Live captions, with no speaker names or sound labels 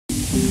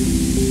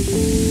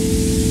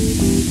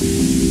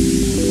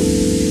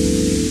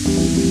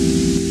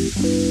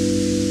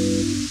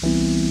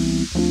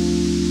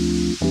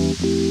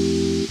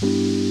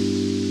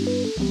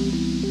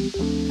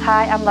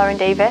Hi, I'm Lauren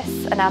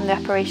Davis and I'm the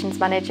Operations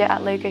Manager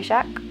at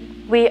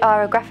Logoshack. We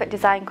are a graphic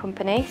design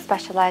company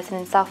specialising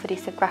in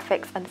self-adhesive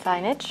graphics and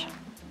signage.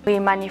 We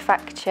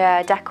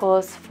manufacture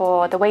decors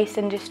for the waste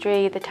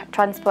industry, the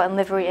transport and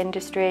livery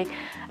industry,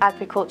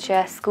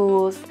 agriculture,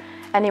 schools.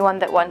 Anyone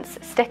that wants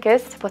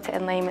stickers, to put it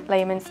in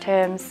layman's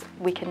terms,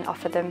 we can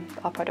offer them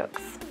our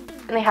products.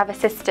 We have a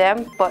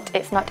system, but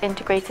it's not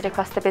integrated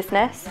across the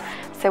business.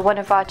 So one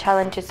of our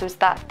challenges was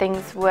that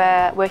things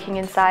were working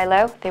in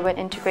silo, they weren't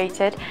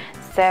integrated.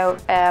 So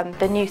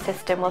the new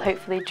system will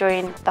hopefully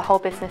join the whole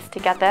business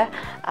together,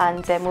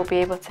 and we'll be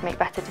able to make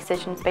better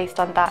decisions based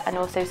on that and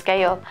also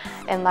scale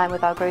in line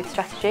with our growth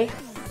strategy.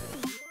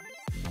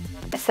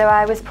 So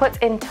I was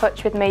put in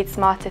touch with Made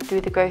Smarter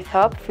through the Growth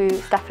Hub, through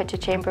Staffordshire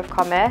Chamber of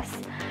Commerce.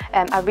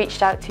 I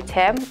reached out to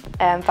Tim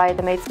via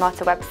the Made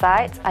Smarter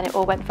website, and it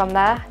all went from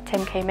there.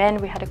 Tim came in,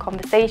 we had a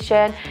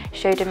conversation,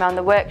 showed him around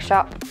the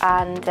workshop,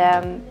 and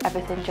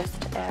everything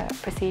just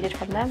proceeded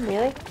from them,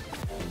 really.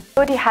 I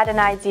already had an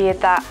idea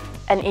that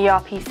an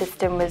ERP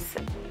system was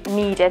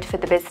needed for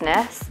the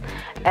business,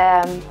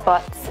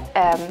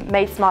 but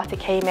Made Smarter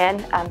came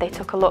in and they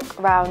took a look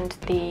around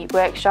the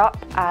workshop,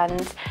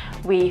 and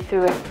we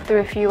threw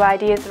a few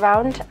ideas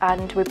around,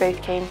 and we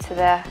both came to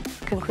the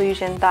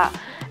conclusion that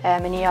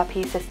an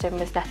ERP system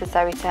was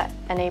necessary to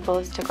enable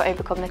us to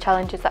overcome the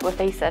challenges that we're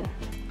facing.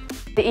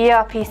 The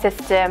ERP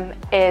system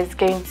is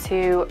going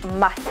to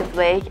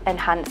massively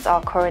enhance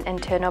our current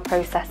internal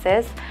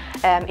processes,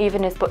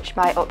 even as much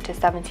by up to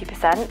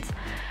 70%.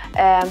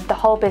 The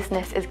whole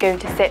business is going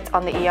to sit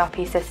on the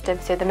ERP system,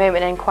 so the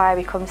moment an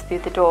inquiry comes through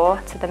the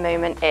door to the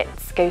moment it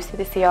goes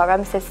through the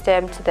CRM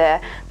system, to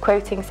the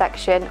quoting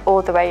section,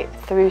 all the way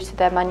through to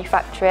the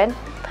manufacturing,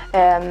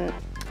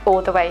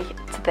 all the way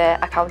to the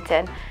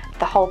accounting.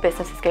 The whole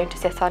business is going to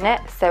sit on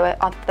it. So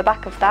on the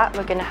back of that,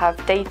 we're going to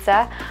have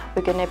data,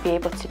 we're going to be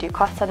able to do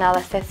cost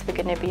analysis, we're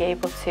going to be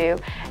able to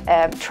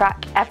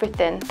track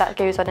everything that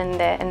goes on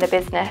in the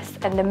business.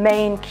 And the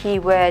main key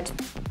word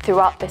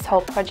throughout this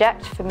whole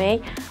project for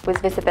me was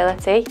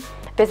visibility.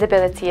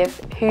 Visibility of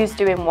who's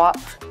doing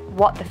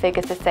what the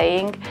figures are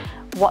saying,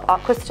 what our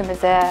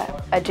customers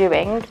are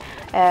doing.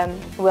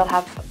 We'll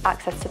have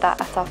access to that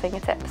at our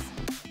fingertips.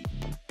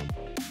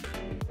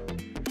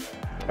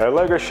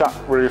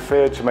 Logoshack were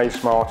referred to Made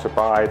Smarter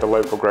by the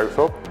local Growth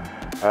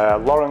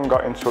Hub. Lauren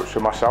got in touch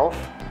with myself.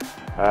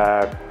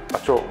 I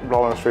took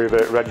Lauren through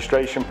the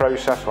registration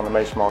process on the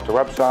Made Smarter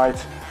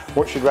website.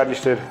 Once she'd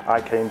registered, I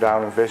came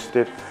down and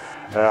visited.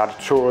 I had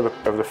a tour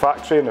of the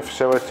factory and the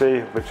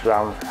facility, looked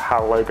around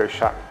how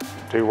Logoshack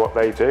do what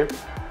they do.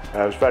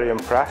 I was very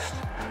impressed.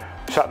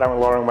 Sat down with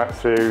Lauren, went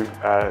through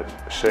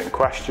certain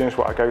questions,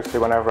 what I go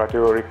through whenever I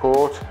do a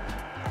report.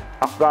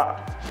 After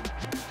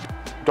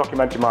that,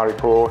 documented my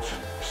report,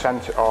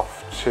 sent it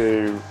off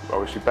to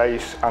obviously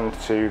Base and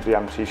to the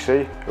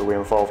MTC, who were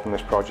involved in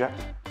this project.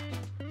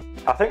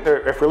 I think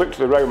that if we looked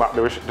at the roadmap,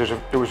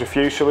 there was a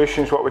few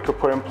solutions what we could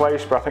put in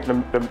place, but I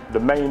think the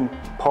main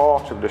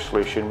part of the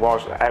solution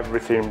was that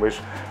everything was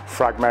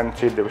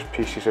fragmented. There was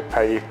pieces of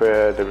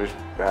paper, there was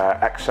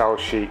Excel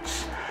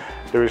sheets.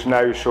 There was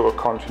no sort of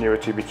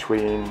continuity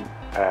between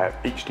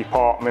each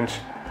department,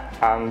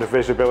 and the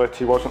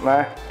visibility wasn't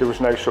there. There was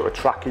no sort of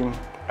tracking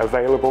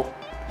available.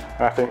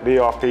 And I think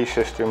the ERP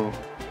system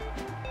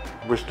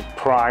was the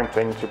prime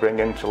thing to bring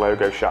into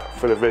Logoshack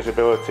for the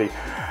visibility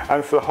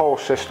and for the whole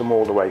system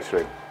all the way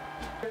through.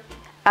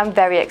 I'm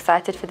very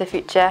excited for the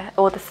future.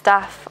 All the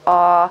staff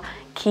are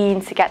keen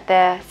to get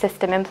the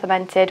system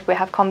implemented. We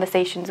have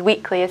conversations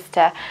weekly as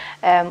to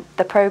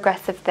the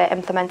progress of the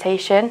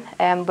implementation,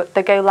 but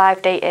the go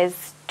live date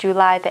is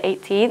July the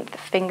 18th,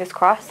 fingers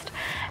crossed.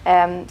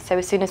 So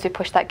as soon as we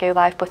push that go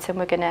live button,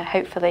 we're going to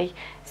hopefully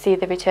see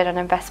the return on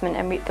investment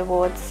and reap the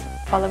rewards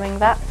following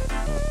that.